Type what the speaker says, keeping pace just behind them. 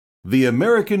The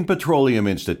American Petroleum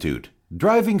Institute,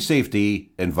 driving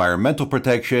safety, environmental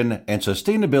protection, and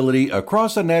sustainability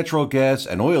across the natural gas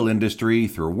and oil industry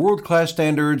through world-class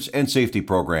standards and safety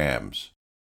programs.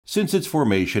 Since its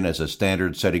formation as a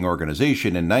standard-setting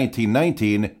organization in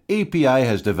 1919, API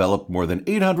has developed more than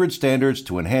 800 standards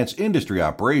to enhance industry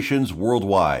operations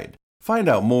worldwide. Find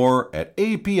out more at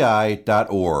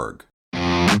api.org.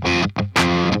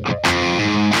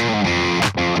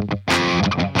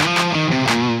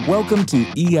 Welcome to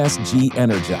ESG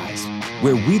Energized,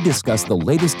 where we discuss the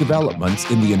latest developments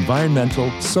in the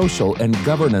environmental, social, and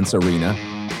governance arena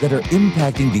that are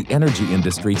impacting the energy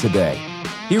industry today.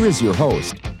 Here is your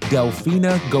host,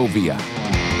 Delfina Govia.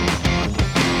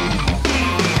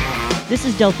 This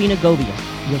is Delfina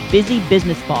Govia, your busy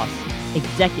business boss,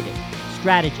 executive,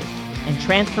 strategist, and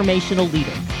transformational leader,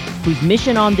 whose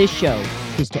mission on this show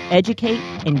is to educate,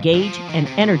 engage, and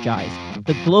energize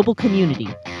the global community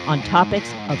on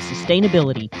topics of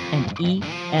sustainability and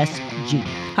ESG.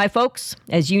 Hi, folks.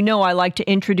 As you know, I like to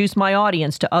introduce my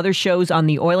audience to other shows on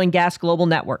the Oil and Gas Global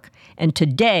Network. And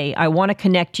today, I want to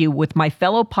connect you with my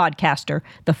fellow podcaster,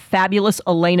 the fabulous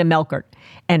Elena Melkert,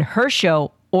 and her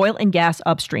show, Oil and Gas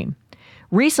Upstream.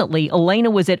 Recently, Elena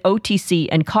was at OTC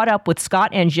and caught up with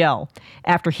Scott Angelle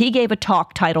after he gave a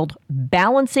talk titled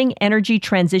Balancing Energy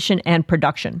Transition and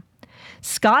Production.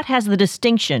 Scott has the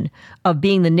distinction of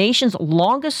being the nation's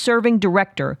longest-serving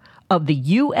director of the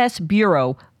U.S.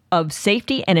 Bureau of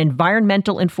Safety and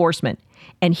Environmental Enforcement,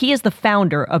 and he is the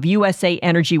founder of USA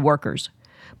Energy Workers.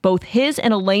 Both his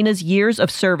and Elena's years of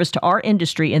service to our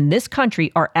industry in this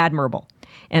country are admirable,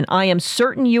 and I am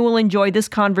certain you will enjoy this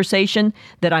conversation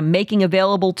that I'm making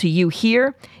available to you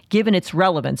here, given its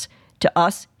relevance to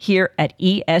us here at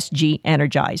ESG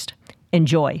Energized.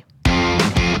 Enjoy.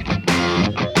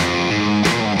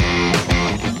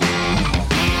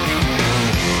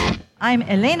 I'm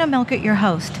Elena Melkert, your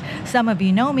host. Some of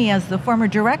you know me as the former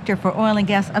director for Oil and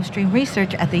Gas Upstream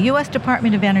Research at the U.S.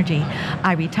 Department of Energy.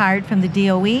 I retired from the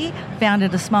DOE,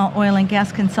 founded a small oil and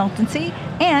gas consultancy,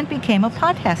 and became a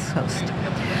podcast host.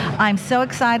 I'm so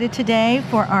excited today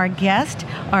for our guest.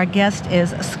 Our guest is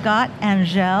Scott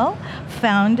Angelle,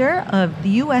 founder of the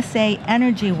USA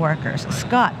Energy Workers.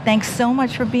 Scott, thanks so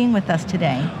much for being with us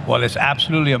today. Well, it's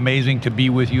absolutely amazing to be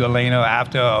with you, Elena,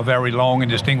 after a very long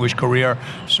and distinguished career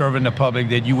serving the public,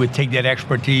 that you would take that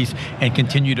expertise and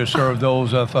continue to serve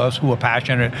those of us who are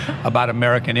passionate about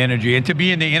American energy. And to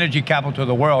be in the energy capital of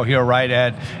the world here, right,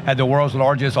 at the world's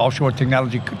largest offshore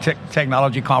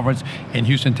technology conference in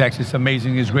Houston, Texas,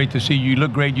 amazing. It's great to see you. You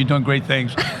look great. You're doing great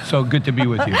things. So good to be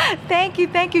with you. Thank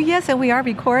you. Yes, and we are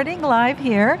recording live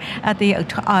here at the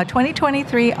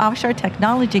 2023 Offshore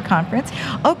Technology Conference.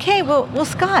 Okay, well,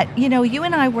 Scott, you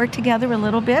and I worked together a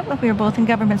little bit when we were both in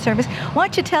government service. Why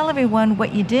don't you tell everyone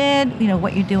what you did,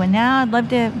 what you're doing now? I'd love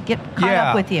to get caught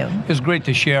up with you. It's great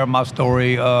to share my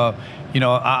story.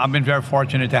 I've been very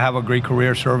fortunate to have a great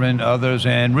career serving others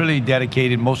and really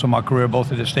dedicated most of my career,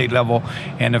 both at the state level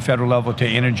and the federal level, to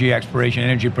energy exploration,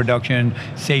 energy production,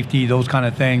 safety, those kind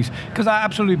of things. Because I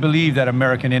absolutely believe that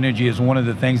American energy is one of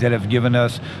the things that have given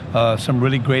us some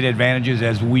really great advantages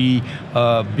as we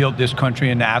built this country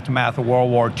in the aftermath of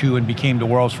World War II and became the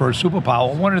world's first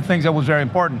superpower. One of the things that was very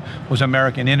important was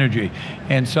American energy.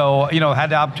 And so, had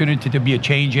the opportunity to be a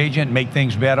change agent, make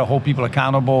things better, hold people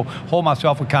accountable, hold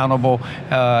myself accountable,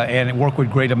 and work with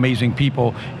great, amazing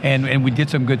people. And we did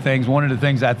some good things. One of the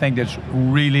things I think that's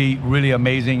really, really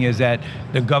amazing is that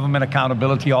the Government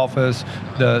Accountability Office,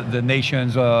 the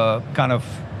nation's kind of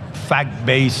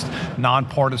fact-based,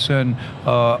 nonpartisan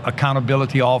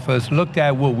accountability office, looked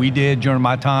at what we did during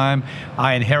my time.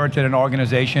 I inherited an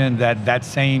organization that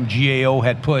same GAO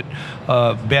had put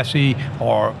BSEE,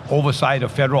 or oversight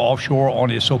of federal offshore,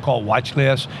 on its so-called watch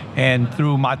list. And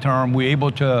through my term, we were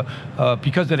able to,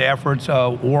 because of the efforts,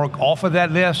 work off of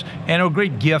that list. And a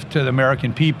great gift to the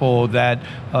American people that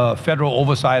federal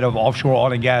oversight of offshore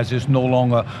oil and gas is no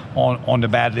longer on the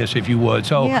bad list, if you would.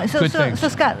 So good things. So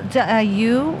Scott,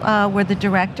 you were the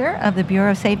director of the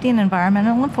Bureau of Safety and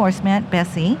Environmental Enforcement,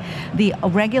 BSEE, the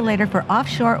regulator for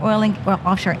offshore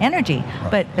offshore energy,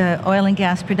 right. But oil and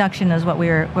gas production is what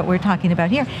we're talking about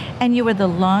here. And you were the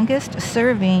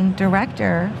longest-serving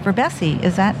director for BSEE.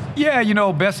 Is that? Yeah,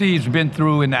 BSEE's been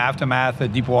through, in the aftermath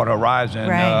of Deepwater Horizon.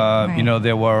 Right. Right.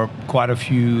 There were quite a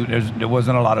few. There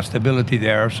wasn't a lot of stability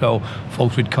there, so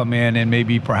folks would come in and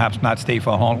maybe perhaps not stay for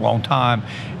a long time.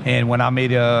 And when I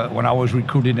was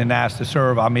recruited and asked to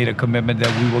serve, I made a commitment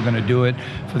that we were going to do it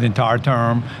for the entire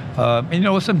term. And, you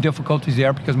know, with some difficulties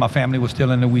there because my family was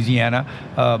still in Louisiana.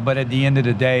 But at the end of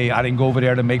the day, I didn't go over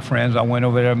there to make friends. I went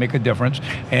over there to make a difference.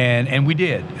 And we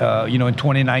did. You know, in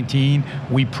 2019,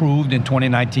 we proved in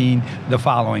 2019 the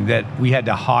following, that we had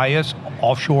the highest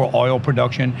offshore oil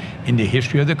production in the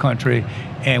history of the country,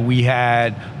 and we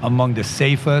had among the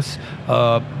safest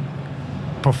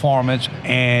performance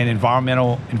and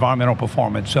environmental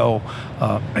performance. So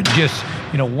just,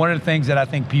 you know, one of the things that I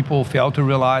think people fail to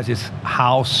realize is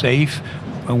how safe,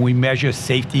 when we measure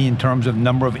safety in terms of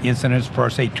number of incidents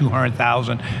per, say,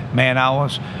 200,000 man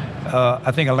hours.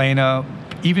 I think, Elena,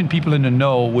 even people in the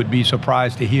know would be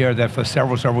surprised to hear that for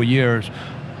several years,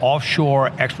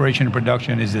 offshore exploration and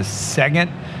production is the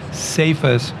second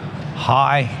safest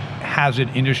high hazard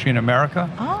industry in America,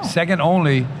 second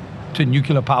only to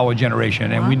nuclear power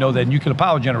generation. And we know that nuclear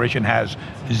power generation has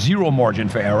zero margin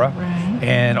for error,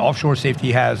 and offshore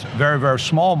safety has very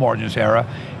small margins for error.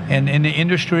 And the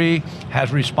industry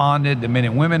has responded, the men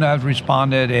and women have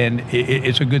responded, and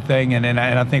it's a good thing. And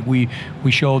I think we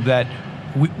showed that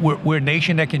we're a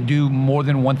nation that can do more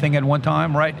than one thing at one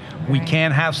time, right? We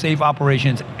can have safe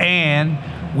operations, and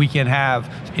we can have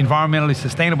environmentally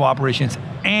sustainable operations,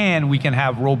 and we can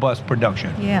have robust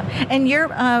production. Yeah, and your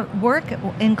work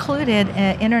included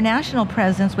international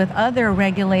presence with other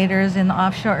regulators in the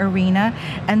offshore arena,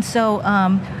 and so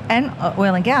and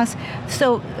oil and gas.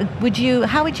 So,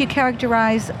 how would you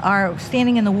characterize our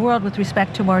standing in the world with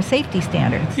respect to our safety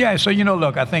standards? Yeah, so you know,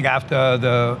 look, I think after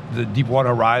the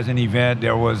Deepwater Horizon event,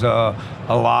 there was a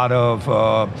lot of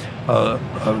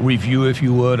review, if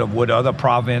you would, of what other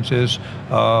provinces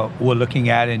were looking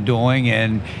at and doing,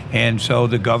 and so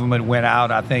the government went out,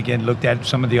 I think, and looked at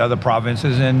some of the other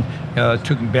provinces and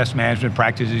took best management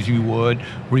practices, you would,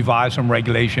 revised some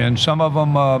regulations. Some of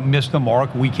them missed the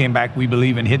mark. We came back, we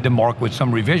believe, and hit the mark with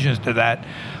some revisions to that.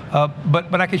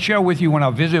 But I can share with you, when I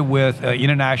visit with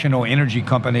international energy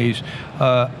companies,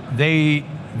 they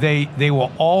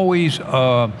were always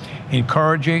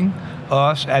encouraging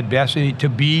us at Bessie to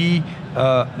be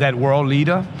that world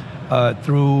leader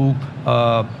through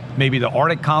maybe the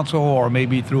Arctic Council, or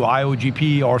maybe through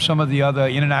IOGP, or some of the other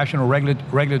international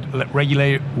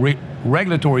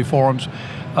regulatory forums,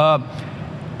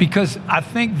 because I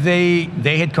think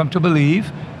they had come to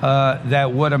believe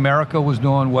that what America was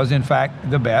doing was in fact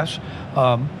the best,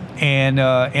 and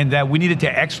that we needed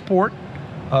to export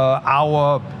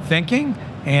our thinking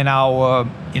and our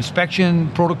inspection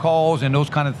protocols and those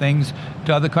kind of things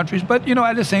to other countries. But, you know,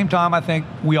 at the same time, I think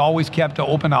we always kept an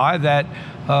open eye that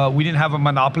we didn't have a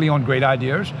monopoly on great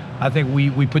ideas. I think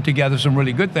we put together some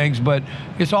really good things, but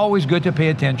it's always good to pay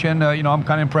attention. You know, I'm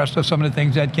kind of impressed with some of the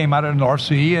things that came out of the North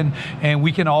Sea, and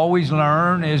we can always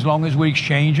learn as long as we're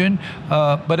exchanging.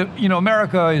 But, you know,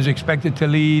 America is expected to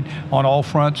lead on all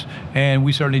fronts, and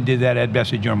we certainly did that at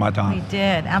Bessie during my time. We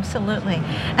did, absolutely.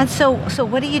 And so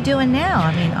what are you doing now?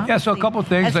 I mean, yeah, so a couple of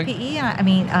things. SPE, I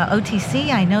mean,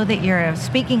 OTC, I know that you're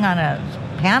speaking on a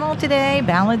panel today,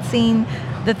 balancing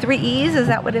the 3 E's. Is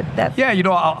that what that? Yeah, you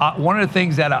know, one of the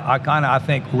things that I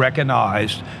think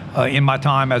recognized in my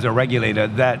time as a regulator,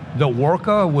 that the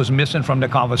worker was missing from the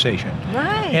conversation.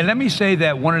 Right. And let me say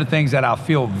that one of the things that I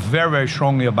feel very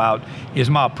strongly about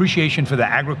is my appreciation for the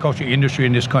agriculture industry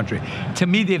in this country. To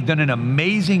me, they've done an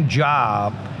amazing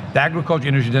job. The agriculture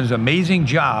industry does an amazing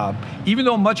job. Even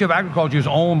though much of agriculture is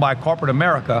owned by corporate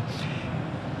America,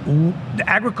 the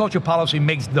agriculture policy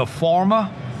makes the farmer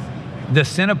the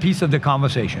centerpiece of the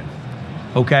conversation,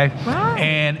 okay? Wow.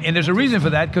 And there's a reason for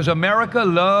that, because America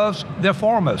loves their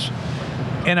farmers.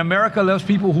 And America loves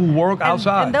people who work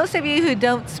outside. And those of you who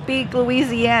don't speak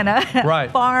Louisiana, right.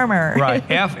 Farmer. Right,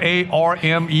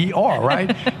 F-A-R-M-E-R,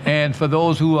 right? And for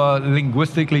those who are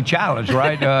linguistically challenged,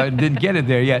 right, didn't get it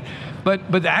there yet.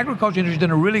 But the agriculture industry has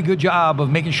done a really good job of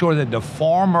making sure that the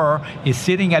farmer is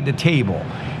sitting at the table.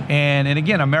 And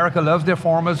again, America loves their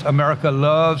farmers. America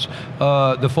loves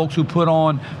the folks who put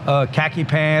on khaki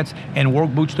pants and work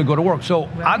boots to go to work. So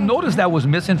I noticed that was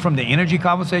missing from the energy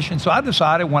conversation. So I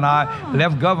decided when I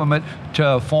left government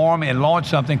to form and launch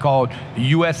something called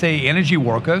USA Energy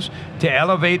Workers to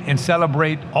elevate and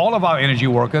celebrate all of our energy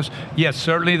workers. Yes,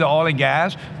 certainly the oil and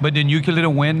gas, but the nuclear, the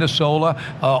wind, the solar,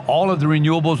 all of the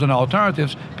renewables and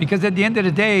alternatives. Because at the end of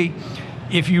the day,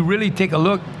 if you really take a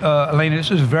look, Elena,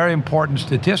 this is a very important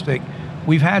statistic.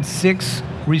 We've had 6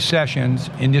 recessions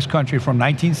in this country from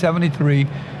 1973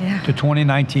 to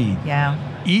 2019. Yeah.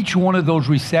 Each one of those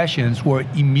recessions were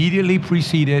immediately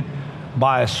preceded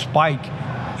by a spike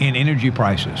in energy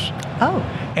prices. Oh.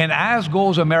 And as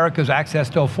goes America's access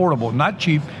to affordable, not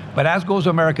cheap, but as goes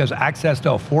America's access to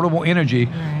affordable energy,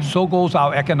 so goes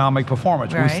our economic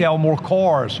performance. We sell more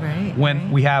cars when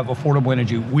we have affordable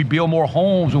energy. We build more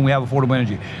homes when we have affordable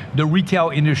energy. The retail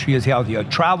industry is healthier,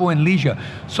 travel and leisure.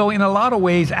 So in a lot of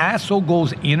ways, as so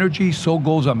goes energy, so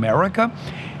goes America.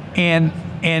 And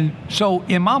so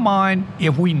in my mind,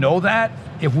 if we know that,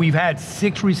 if we've had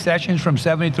 6 recessions from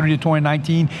 73 to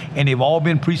 2019, and they've all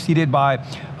been preceded by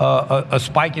a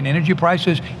spike in energy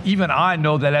prices, even I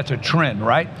know that that's a trend,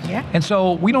 right? Yeah. And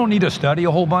so we don't need to study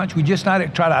a whole bunch. We just try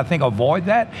to, I think, avoid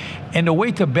that. And the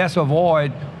way to best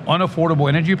avoid unaffordable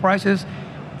energy prices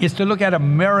is to look at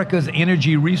America's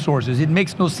energy resources. It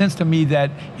makes no sense to me that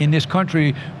in this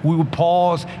country we would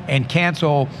pause and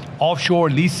cancel offshore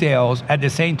lease sales at the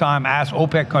same time ask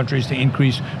OPEC countries to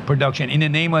increase production in the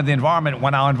name of the environment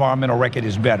when our environmental record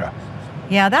is better.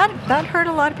 Yeah, that hurt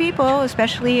a lot of people,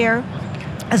 especially here.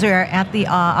 As we were at the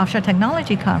Offshore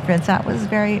Technology Conference, that was a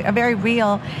very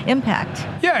real impact.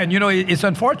 Yeah, and it's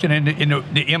unfortunate, and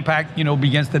the impact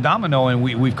begins to domino, and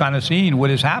we've kind of seen what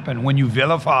has happened when you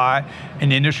vilify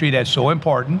an industry that's so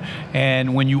important,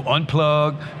 and when you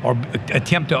unplug or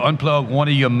attempt to unplug one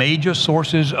of your major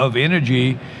sources of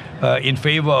energy in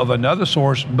favor of another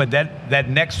source, but that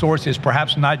next source is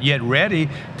perhaps not yet ready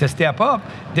to step up,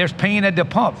 there's pain at the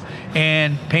pump.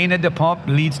 And pain at the pump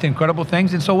leads to incredible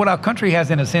things. And so what our country has,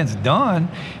 in a sense, done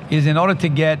is, in order to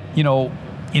get,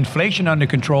 inflation under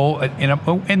control,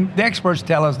 and the experts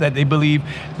tell us that they believe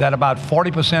that about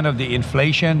 40% of the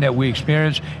inflation that we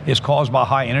experience is caused by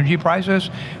high energy prices,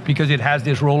 because it has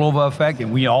this rollover effect,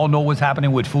 and we all know what's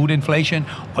happening with food inflation,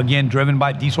 again driven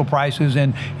by diesel prices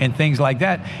and things like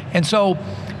that. And so,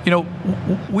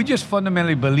 we just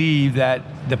fundamentally believe that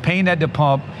the pain at the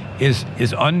pump is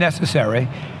unnecessary.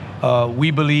 We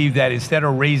believe that instead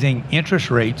of raising interest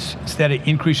rates, instead of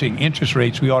increasing interest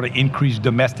rates, we ought to increase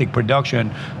domestic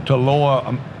production to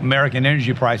lower American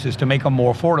energy prices to make them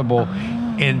more affordable.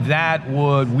 And that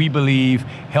would, we believe,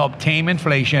 help tame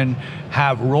inflation,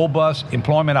 have robust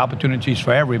employment opportunities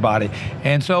for everybody.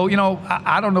 And so,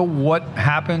 I don't know what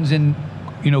happens in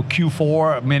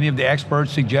Q4. Many of the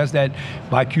experts suggest that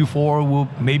by Q4 we'll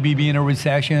maybe be in a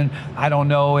recession. I don't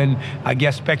know, and I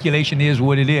guess speculation is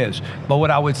what it is. But what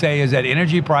I would say is that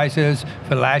energy prices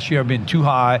for last year have been too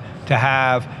high to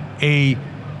have a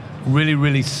really,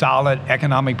 really solid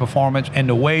economic performance. And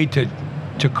the way to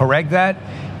correct that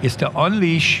is to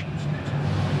unleash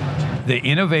the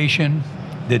innovation,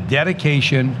 the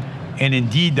dedication, and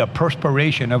indeed the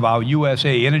perspiration of our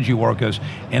USA energy workers.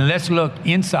 And let's look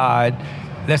inside.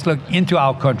 Let's look into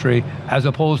our country as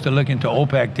opposed to looking to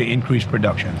OPEC to increase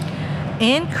production.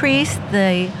 Increase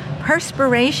the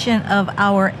perspiration of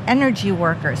our energy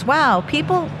workers. Wow,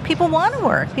 people want to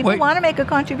work. People want to make a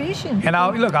contribution. And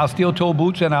our steel-toe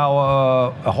boots and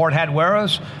our hard hat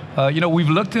wearers, we've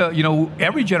looked to,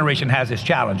 every generation has its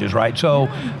challenges, right? So,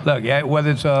 look, whether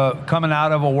it's coming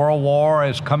out of a world war,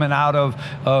 it's coming out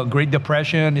of Great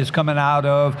Depression, it's coming out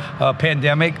of a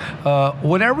pandemic,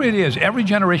 whatever it is, every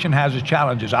generation has its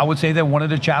challenges. I would say that one of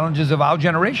the challenges of our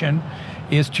generation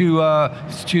is to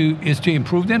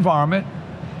improve the environment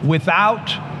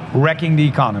without wrecking the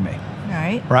economy.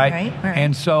 Right.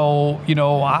 And so,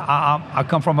 I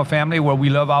come from a family where we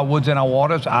love our woods and our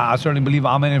waters. I certainly believe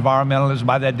I'm an environmentalist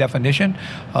by that definition,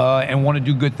 and want to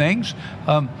do good things.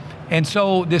 And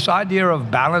so this idea of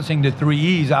balancing the 3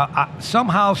 E's,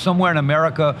 somehow, somewhere in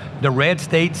America, the red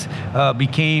states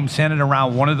became centered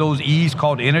around one of those E's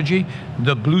called energy.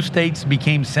 The blue states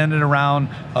became centered around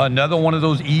another one of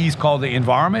those E's called the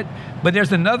environment. But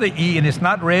there's another E, and it's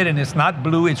not red and it's not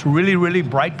blue. It's really, really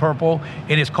bright purple,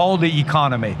 and it's called the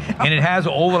economy. And it has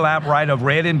overlap, right, of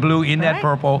red and blue in that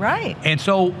purple. Right. And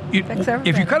so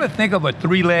if you kind of think of a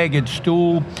 3-legged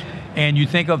stool, and you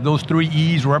think of those 3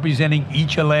 E's representing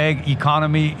each a leg,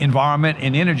 economy, environment,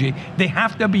 and energy, they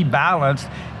have to be balanced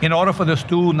in order for the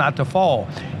stool not to fall.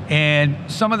 And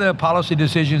some of the policy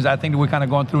decisions I think that we're kind of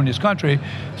going through in this country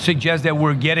suggest that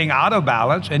we're getting out of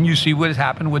balance, and you see what has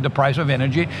happened with the price of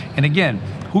energy. And again,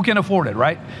 who can afford it,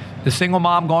 right? The single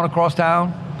mom going across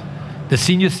town, the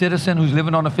senior citizen who's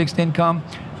living on a fixed income.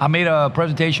 I made a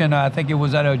presentation, I think it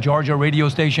was at a Georgia radio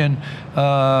station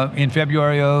in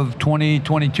February of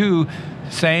 2022,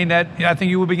 saying that I think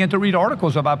you will begin to read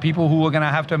articles about people who are going to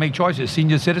have to make choices,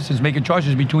 senior citizens making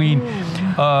choices between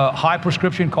high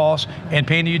prescription costs and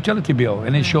paying the utility bill,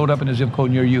 and it showed up in a zip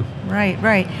code near you.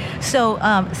 Right. So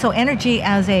energy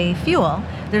as a fuel,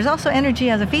 there's also energy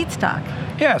as a feedstock.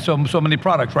 Yeah, so many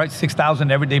products, right?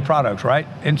 6,000 everyday products, right?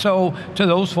 And so to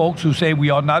those folks who say we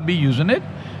ought not be using it,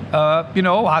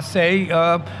 I say,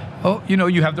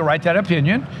 you have the right to that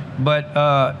opinion, but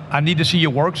I need to see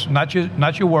your works, not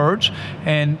your words.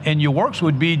 And your works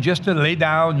would be just to lay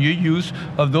down your use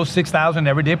of those 6,000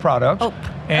 everyday products. Oh,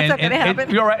 that's not going to happen.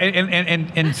 You're right.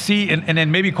 And see, and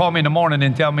then maybe call me in the morning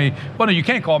and tell me, well, no, you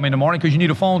can't call me in the morning because you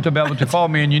need a phone to be able to call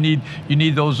me, and you need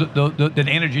the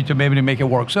energy to be able to make it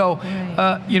work. So,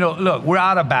 look, we're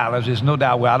out of balance. There's no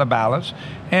doubt we're out of balance.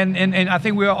 And I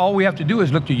think all we have to do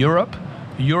is look to Europe.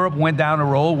 Europe went down a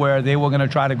road where they were going to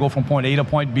try to go from point A to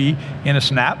point B in a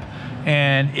snap,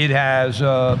 and it has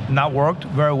not worked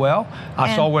very well.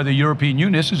 I saw where the European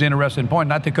Union, this is an interesting point,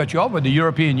 not to cut you off, but the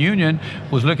European Union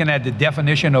was looking at the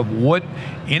definition of what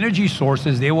energy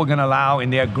sources they were going to allow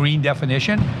in their green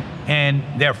definition. And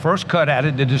their first cut at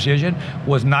it, the decision,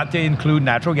 was not to include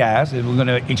natural gas. They were going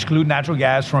to exclude natural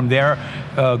gas from their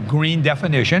green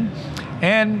definition.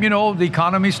 And, the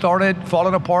economy started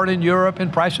falling apart in Europe,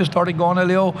 and prices started going a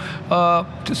little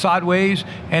sideways.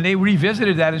 And they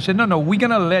revisited that and said, no, we're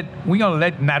gonna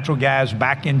let natural gas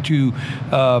back into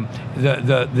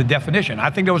the definition.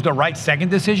 I think that was the right second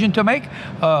decision to make.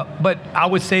 But I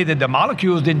would say that the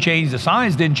molecules didn't change, the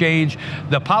science didn't change,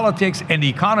 the politics and the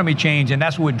economy changed, and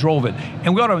that's what drove it.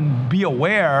 And we ought to be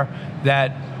aware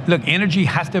that, look, energy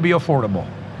has to be affordable.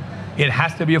 It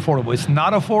has to be affordable. It's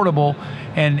not affordable,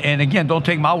 and again, don't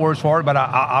take my words for it, but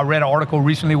I read an article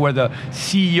recently where the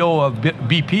CEO of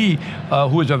BP,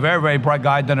 who is a very, very bright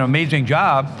guy, done an amazing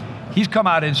job. He's come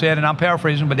out and said, and I'm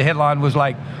paraphrasing, but the headline was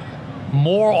like,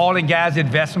 more oil and gas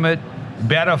investment,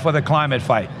 better for the climate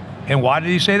fight. And why did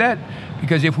he say that?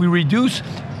 Because if we reduce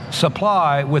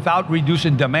supply without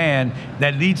reducing demand,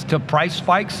 that leads to price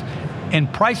spikes.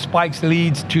 And price spikes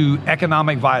leads to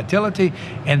economic volatility,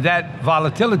 and that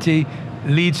volatility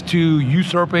leads to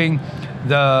usurping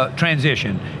the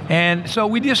transition. And so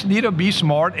we just need to be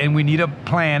smart, and we need to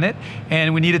plan it,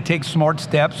 and we need to take smart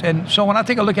steps. And so when I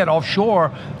take a look at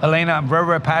offshore, Elena, I'm very,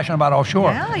 very passionate about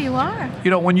offshore. Yeah, you are.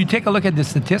 When you take a look at the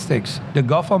statistics, the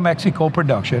Gulf of Mexico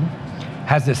production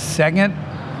has the second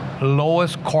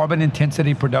lowest carbon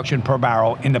intensity production per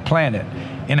barrel in the planet,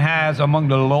 and has among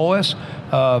the lowest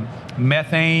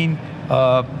methane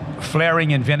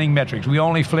flaring and venting metrics. We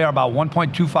only flare about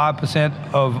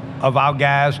 1.25% of our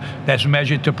gas that's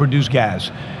measured to produce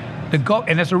gas.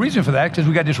 And there's a reason for that, because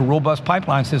we got this robust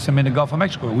pipeline system in the Gulf of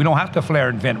Mexico. We don't have to flare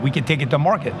and vent. We can take it to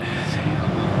market.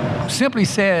 Simply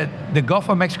said, the Gulf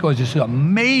of Mexico is just an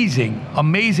amazing,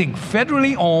 amazing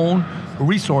federally owned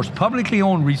resource, publicly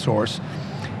owned resource,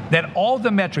 that all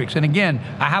the metrics, and again,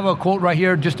 I have a quote right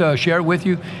here just to share it with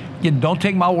you. Again, don't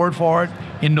take my word for it.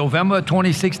 In November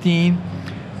 2016,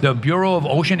 the Bureau of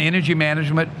Ocean Energy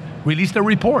Management released a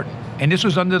report, and this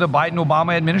was under the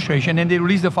Biden-Obama administration, and they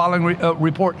released the following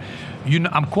report.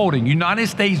 I'm quoting, United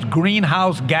States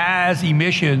greenhouse gas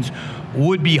emissions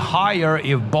would be higher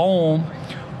if BOEM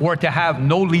were to have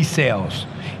no lease sales.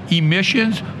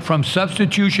 Emissions from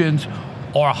substitutions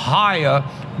are higher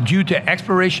due to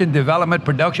exploration, development,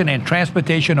 production, and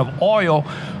transportation of oil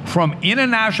from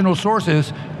international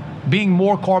sources being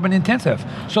more carbon intensive.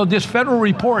 So this federal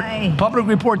report, public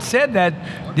report, said that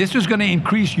this is going to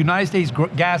increase United States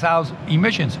gas house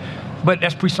emissions. But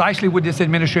that's precisely what this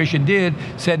administration did,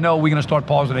 said, no, we're going to start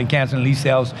pausing and canceling lease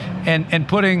sales and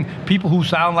putting people who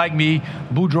sound like me,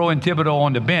 Boudreaux and Thibodeau,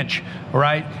 on the bench,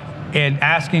 right? And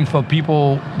asking for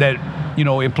people that,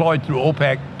 employed through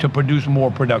OPEC to produce more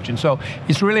production. So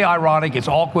it's really ironic, it's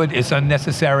awkward, it's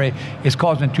unnecessary, it's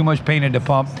causing too much pain at the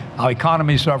pump. Our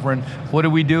economy is suffering. What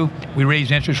do? We raise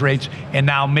interest rates and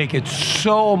now make it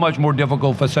so much more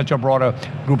difficult for such a broader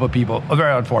group of people.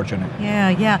 Very unfortunate.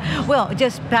 Yeah. Well,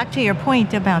 just back to your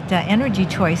point about energy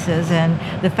choices and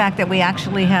the fact that we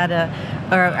actually had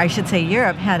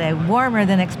Europe had a warmer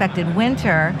than expected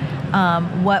winter.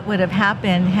 What would have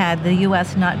happened had the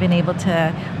U.S. not been able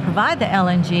to provide the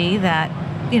LNG that,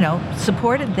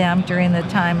 supported them during the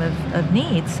time of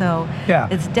need? So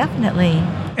it's definitely...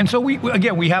 And so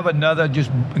we have another,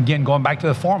 going back to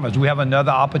the farmers, we have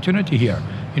another opportunity here.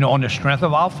 On the strength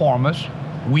of our farmers,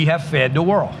 we have fed the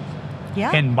world.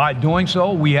 Yeah. And by doing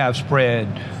so, we have spread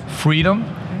freedom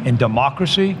and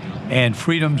democracy and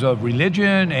freedoms of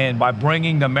religion, and by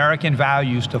bringing the American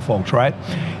values to folks, right?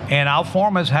 And our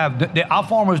farmers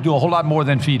do a whole lot more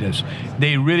than feed us.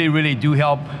 They really, really do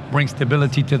help bring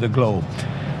stability to the globe.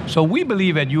 So we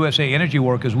believe at USA Energy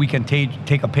Workers, we can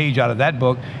take a page out of that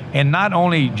book and not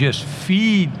only just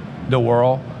feed the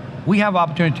world, we have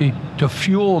opportunity to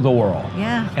fuel the world.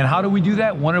 Yeah. And how do we do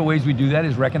that? One of the ways we do that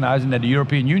is recognizing that the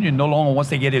European Union no longer wants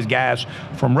to get its gas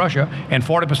from Russia, and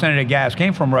 40% of the gas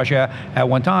came from Russia at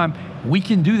one time. We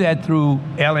can do that through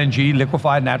LNG,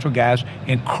 liquefied natural gas,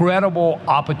 incredible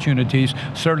opportunities,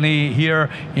 certainly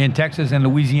here in Texas and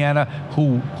Louisiana,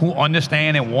 who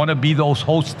understand and want to be those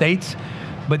host states.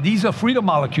 But these are freedom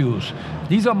molecules.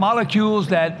 These are molecules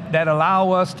that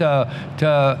allow us to,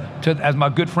 as my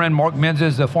good friend Mark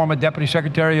Menzies, the former Deputy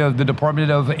Secretary of the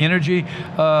Department of Energy,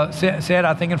 said,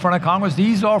 I think in front of Congress,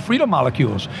 these are freedom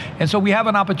molecules. And so we have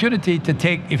an opportunity to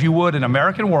take, if you would, an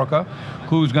American worker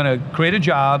who's going to create a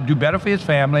job, do better for his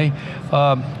family,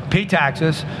 pay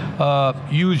taxes,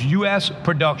 use U.S.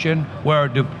 production, where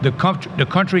the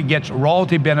country gets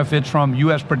royalty benefits from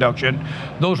U.S. production.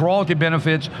 Those royalty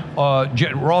benefits,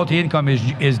 royalty income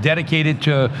is dedicated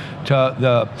to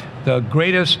the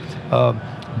greatest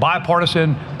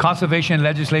bipartisan conservation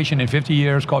legislation in 50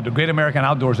 years called the Great American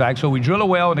Outdoors Act. So we drill a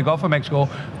well in the Gulf of Mexico.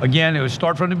 Again, it would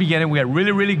start from the beginning. We had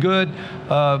really, really good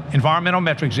environmental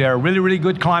metrics there, really, really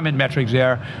good climate metrics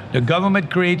there. The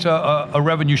government creates a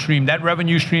revenue stream. That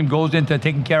revenue stream goes into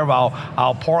taking care of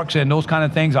our parks and those kind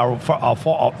of things, our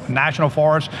national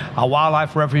forests, our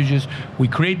wildlife refuges. We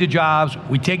create the jobs.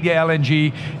 We take the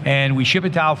LNG and we ship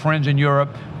it to our friends in Europe.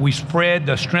 We spread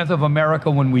the strength of America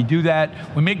when we do that.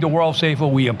 We make the world safer.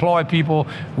 We employ people.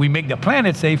 We make the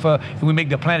planet safer, and we make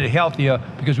the planet healthier,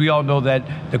 because we all know that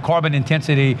the carbon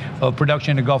intensity of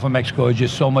production in the Gulf of Mexico is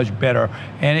just so much better.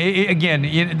 And again,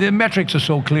 the metrics are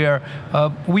so clear.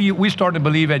 We started to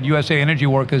believe at USA Energy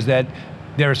Workers that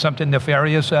there is something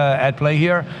nefarious at play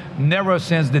here. Never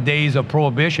since the days of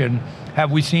Prohibition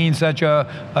have we seen such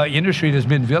a industry that's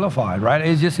been vilified, right?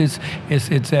 It's just,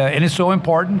 and it's so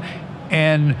important.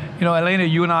 And, Elena,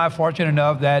 you and I are fortunate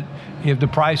enough that if the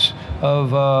price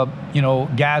of,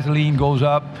 gasoline goes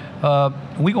up,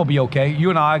 we're going to be okay. You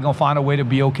and I are going to find a way to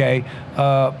be okay.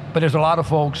 But there's a lot of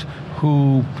folks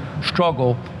who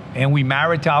struggle, and we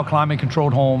married to our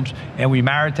climate-controlled homes, and we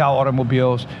married to our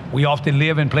automobiles. We often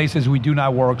live in places we do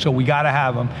not work, so we got to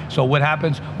have them. So what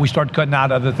happens? We start cutting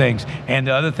out other things. And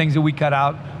the other things that we cut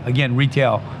out, again,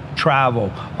 retail, travel,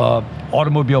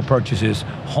 automobile purchases,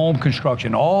 home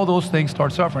construction, all those things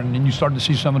start suffering, and you start to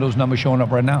see some of those numbers showing up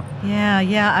right now.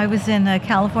 Yeah. I was in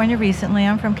California recently.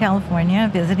 I'm from California,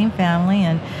 visiting family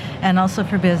and also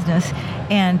for business.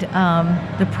 And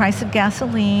the price of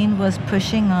gasoline was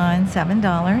pushing on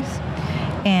 $7.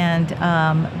 And,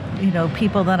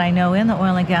 people that I know in the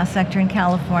oil and gas sector in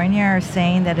California are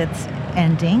saying that it's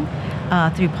ending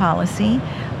through policy.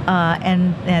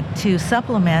 And that to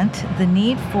supplement the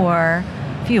need for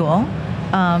fuel,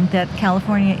 that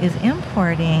California is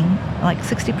importing like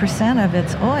 60% of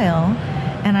its oil.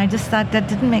 And I just thought that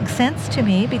didn't make sense to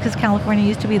me, because California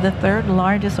used to be the third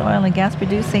largest oil and gas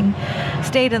producing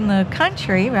state in the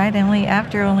country, right?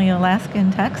 After only Alaska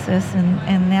and Texas.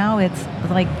 And now it's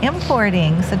like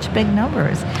importing such big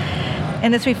numbers.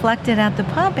 And it's reflected at the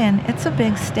pump, and it's a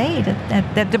big state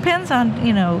that depends on,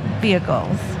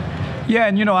 vehicles. Yeah,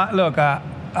 and look,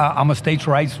 I'm a states'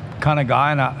 rights kind of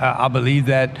guy, and I believe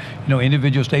that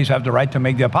individual states have the right to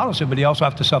make their policy, but they also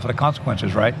have to suffer the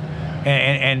consequences, right?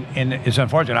 And it's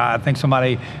unfortunate. I think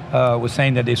somebody was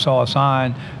saying that they saw a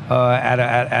sign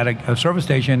at a service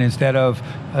station, instead of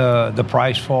the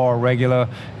price for regular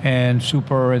and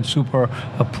super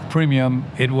premium.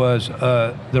 It was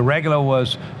the regular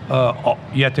was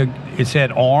it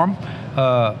said arm.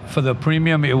 For the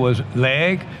premium, it was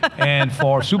leg, and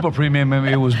for super premium,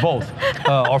 it was both,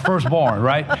 or firstborn,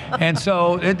 right? And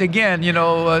so, again,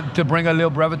 to bring a little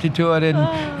brevity to it,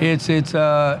 and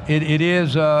it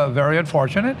is very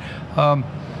unfortunate,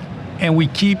 and we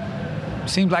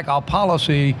seems like our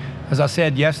policy, as I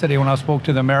said yesterday when I spoke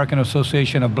to the American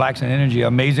Association of Blacks in Energy,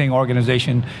 amazing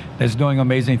organization that's doing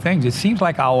amazing things. It seems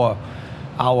like our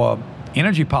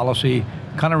energy policy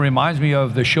kind of reminds me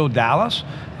of the show Dallas.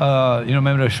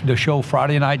 Remember the show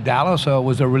Friday Night Dallas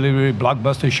was a really, really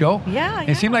blockbuster show? Yeah.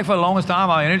 It seemed like for the longest time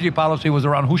our energy policy was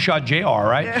around who shot JR,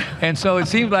 right? Yeah. And so it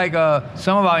seems like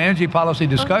some of our energy policy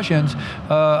discussions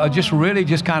are just really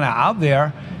just kind of out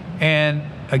there. And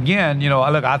again,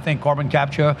 look, I think carbon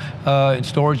capture and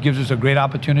storage gives us a great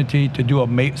opportunity to do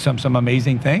some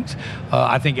amazing things.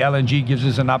 I think LNG gives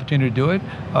us an opportunity to do it.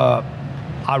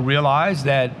 I realize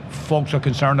that folks are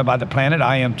concerned about the planet.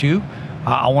 I am too.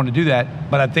 I want to do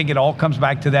that. But I think it all comes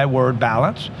back to that word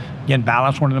balance. Again,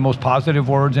 balance, one of the most positive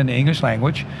words in the English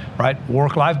language, right?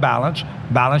 Work-life balance,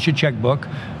 balance your checkbook.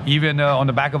 Even on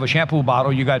the back of a shampoo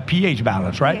bottle, you got pH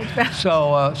balance, right?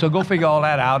 So go figure all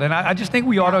that out. And I just think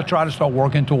we ought to try to start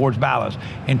working towards balance.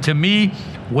 And to me,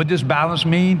 what does balance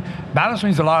mean? Balance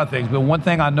means a lot of things, but one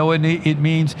thing I know it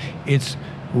means, it's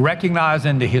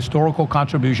recognizing the historical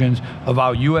contributions of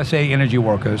our USA energy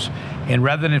workers, and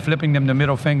rather than flipping them the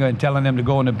middle finger and telling them to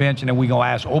go on the bench and then we're going to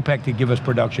ask OPEC to give us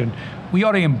production, we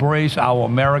ought to embrace our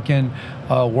American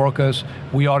workers.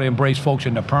 We ought to embrace folks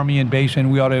in the Permian Basin.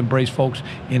 We ought to embrace folks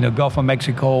in the Gulf of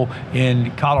Mexico,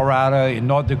 in Colorado, in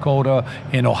North Dakota,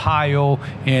 in Ohio,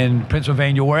 in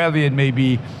Pennsylvania, wherever it may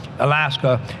be,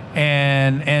 Alaska,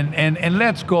 and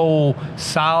let's go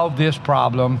solve this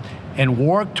problem and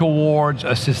work towards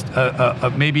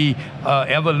maybe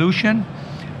evolution,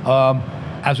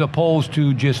 as opposed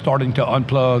to just starting to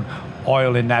unplug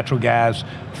oil and natural gas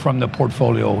from the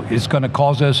portfolio. It's going to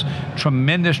cause us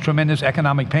tremendous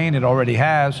economic pain. It already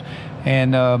has,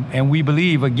 and we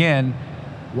believe, again,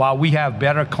 while we have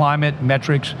better climate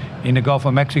metrics in the Gulf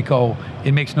of Mexico,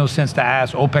 it makes no sense to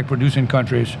ask OPEC producing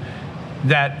countries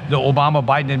that the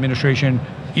Obama-Biden administration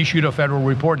issued a federal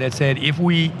report that said if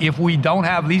we don't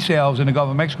have lease sales in the Gulf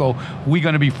of Mexico, we're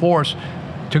going to be forced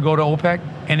to go to OPEC.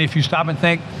 And if you stop and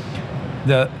think,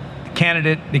 the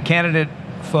candidate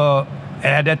for,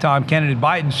 at that time, candidate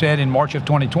Biden said in March of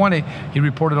 2020, he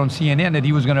reported on CNN that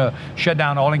he was going to shut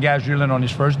down oil and gas drilling on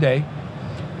his first day.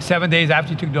 7 days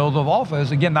after he took the oath of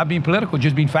office, again, not being political,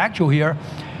 just being factual here,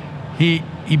 he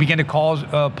began to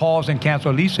pause and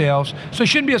cancel lease sales. So it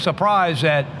shouldn't be a surprise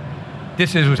that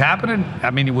this is what's happening.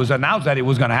 I mean, it was announced that it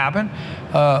was going to happen,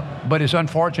 but it's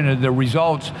unfortunate. The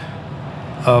results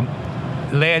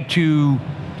led to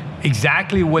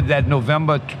exactly what that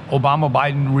November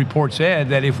Obama-Biden report said,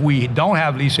 that if we don't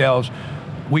have lease sales,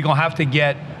 we're going to have to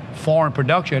get foreign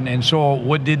production. And so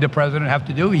what did the president have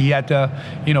to do? He had to,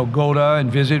 go to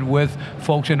and visit with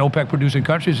folks in OPEC producing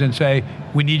countries and say,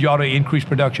 we need y'all to increase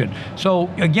production. So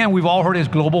again, we've all heard it's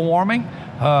global warming.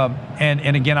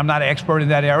 And again, I'm not an expert in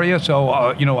that area, so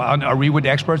I read what the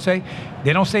experts say.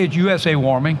 They don't say it's USA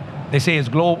warming. They say it's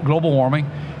global warming,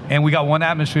 and we got one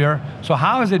atmosphere. So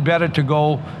how is it better to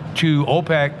go to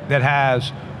OPEC that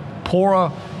has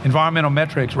poorer environmental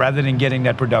metrics rather than getting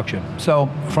that production? So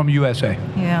from USA.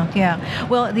 Yeah.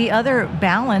 Well, the other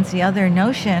balance, the other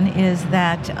notion is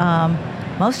that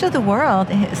most of the world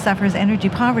suffers energy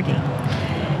poverty.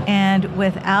 And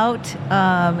without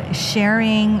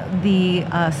sharing the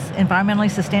environmentally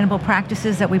sustainable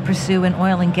practices that we pursue in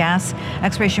oil and gas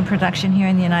exploration production here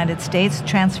in the United States,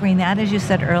 transferring that, as you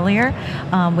said earlier,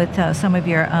 with some of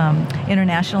your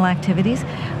international activities,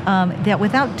 that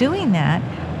without doing that,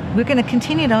 we're going to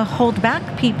continue to hold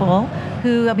back people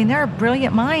who, there are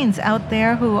brilliant minds out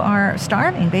there who are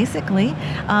starving, basically,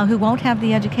 who won't have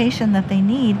the education that they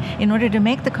need in order to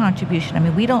make the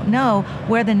contribution. We don't know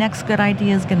where the next good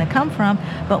idea is going to come from,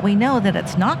 but we know that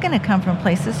it's not going to come from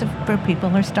places where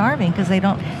people are starving because they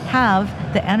don't have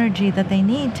the energy that they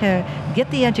need to get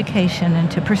the education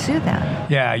and to pursue that.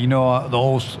 Yeah, the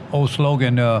old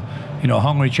slogan,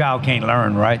 hungry child can't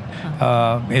learn, right?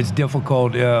 It's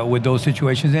difficult with those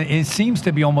situations. And it seems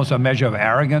to be almost a measure of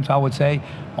arrogance, I would say,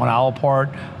 on our part,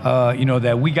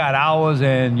 that we got ours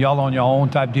and y'all on your own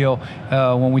type deal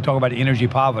when we talk about energy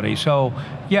poverty. So,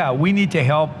 yeah, we need to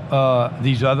help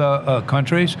these other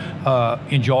countries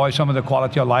enjoy some of the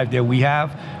quality of life that we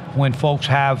have. When folks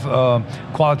have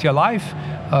quality of life,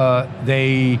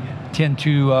 they tend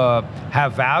to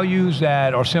have values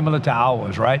that are similar to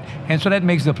ours, right? And so that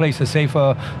makes the place a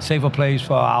safer place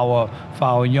for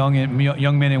our young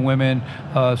men and women,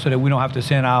 so that we don't have to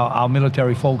send our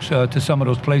military folks to some of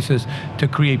those places to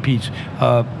create peace.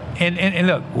 And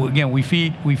look, again, we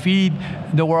feed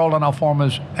the world on our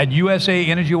farmers at USA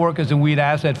Energy Workers, and we'd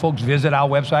ask that folks visit our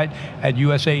website at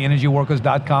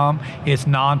usaenergyworkers.com. It's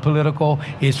non-political,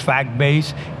 it's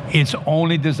fact-based, it's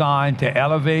only designed to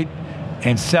elevate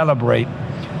and celebrate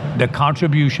the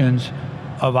contributions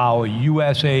of our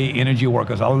USA energy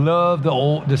workers. I love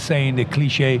the saying, the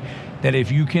cliche, that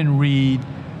if you can read,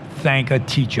 thank a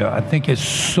teacher. I think it's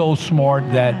so smart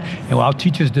that our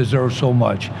teachers deserve so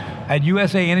much. At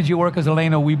USA Energy Workers,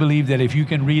 Elena, we believe that if you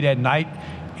can read at night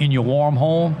in your warm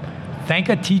home, thank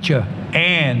a teacher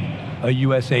and a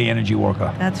USA energy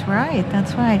worker. That's right.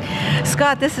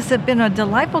 Scott, this has been a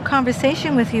delightful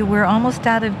conversation with you. We're almost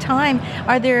out of time.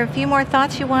 Are there a few more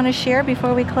thoughts you want to share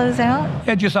before we close out?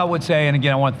 Yeah, just I would say, and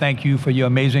again, I want to thank you for your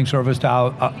amazing service to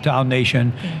our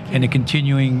nation and the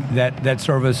continuing that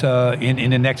service in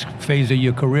the next phase of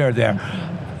your career there.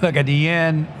 Look, at the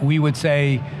end, we would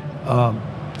say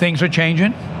things are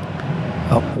changing.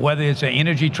 Whether it's an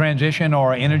energy transition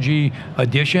or an energy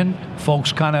addition,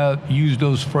 folks kind of use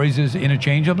those phrases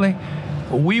interchangeably.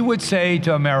 We would say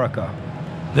to America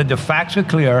that the facts are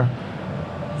clear.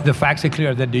 The facts are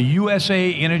clear that the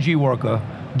USA energy worker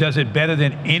does it better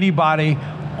than anybody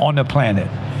on the planet.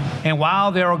 And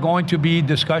while there are going to be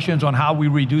discussions on how we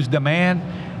reduce demand,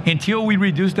 until we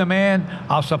reduce demand,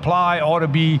 our supply ought to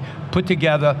be put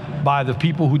together by the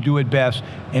people who do it best.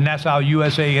 And that's our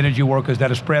USA energy workers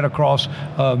that are spread across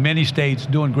many states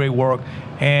doing great work.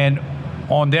 And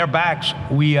on their backs,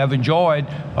 we have enjoyed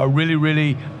a really,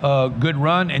 really good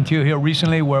run until here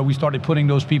recently where we started putting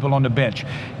those people on the bench.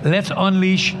 Let's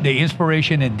unleash the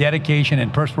inspiration and dedication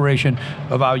and perspiration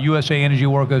of our USA energy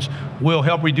workers. We'll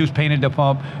help reduce pain at the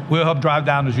pump. We'll help drive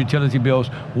down those utility bills.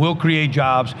 We'll create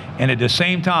jobs. And at the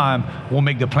same time, we'll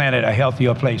make the planet a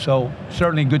healthier place. So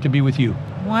certainly good to be with you.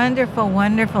 Wonderful,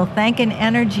 wonderful. Thank an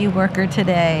energy worker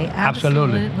today.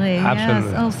 Absolutely.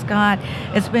 Yes. Oh, Scott,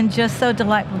 it's been just so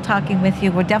delightful talking with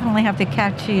you. We'll definitely have to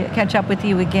catch up with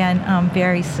you again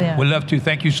very soon. We'd love to.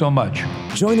 Thank you so much.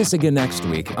 Join us again next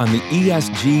week on the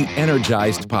ESG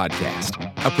Energized podcast,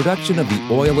 a production of the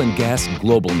Oil and Gas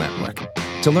Global Network.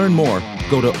 To learn more,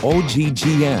 go to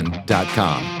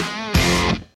oggn.com.